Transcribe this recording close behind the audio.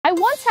I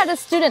once had a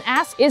student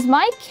ask, is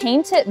my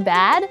cane tip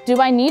bad?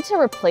 Do I need to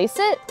replace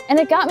it? And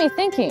it got me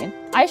thinking,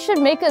 I should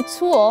make a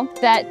tool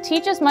that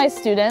teaches my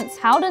students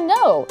how to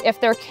know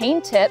if their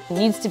cane tip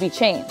needs to be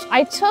changed.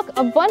 I took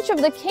a bunch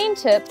of the cane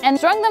tips and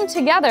strung them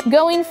together,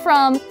 going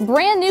from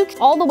brand new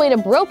all the way to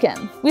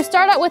broken. We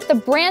start out with the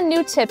brand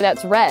new tip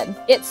that's red.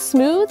 It's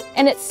smooth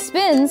and it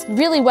spins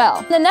really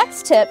well. The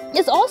next tip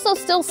is also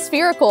still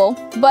spherical,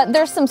 but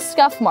there's some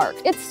scuff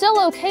marks. It's still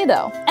okay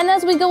though. And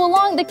as we go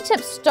along, the tip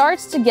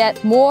starts to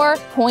get more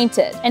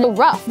pointed and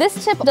rough.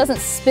 This tip doesn't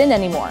spin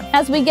anymore.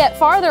 As we get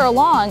farther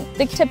along,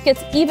 the tip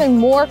gets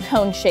even more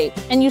cone shaped,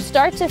 and you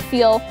start to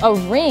feel a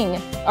ring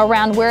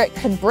around where it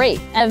could break.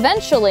 And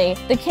eventually,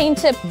 the cane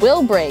tip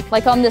will break,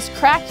 like on this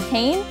cracked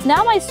cane.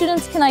 Now my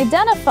students can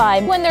identify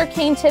when their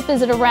cane tip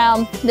is at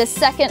around the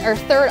second or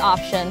third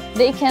option.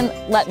 They can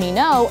let me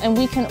know, and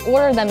we can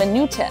order them a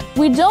new tip.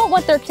 We don't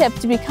want their tip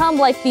to become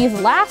like these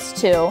last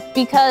two,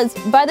 because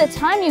by the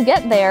time you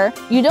get there,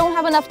 you don't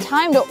have enough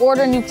time to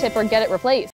order a new tip or get it replaced.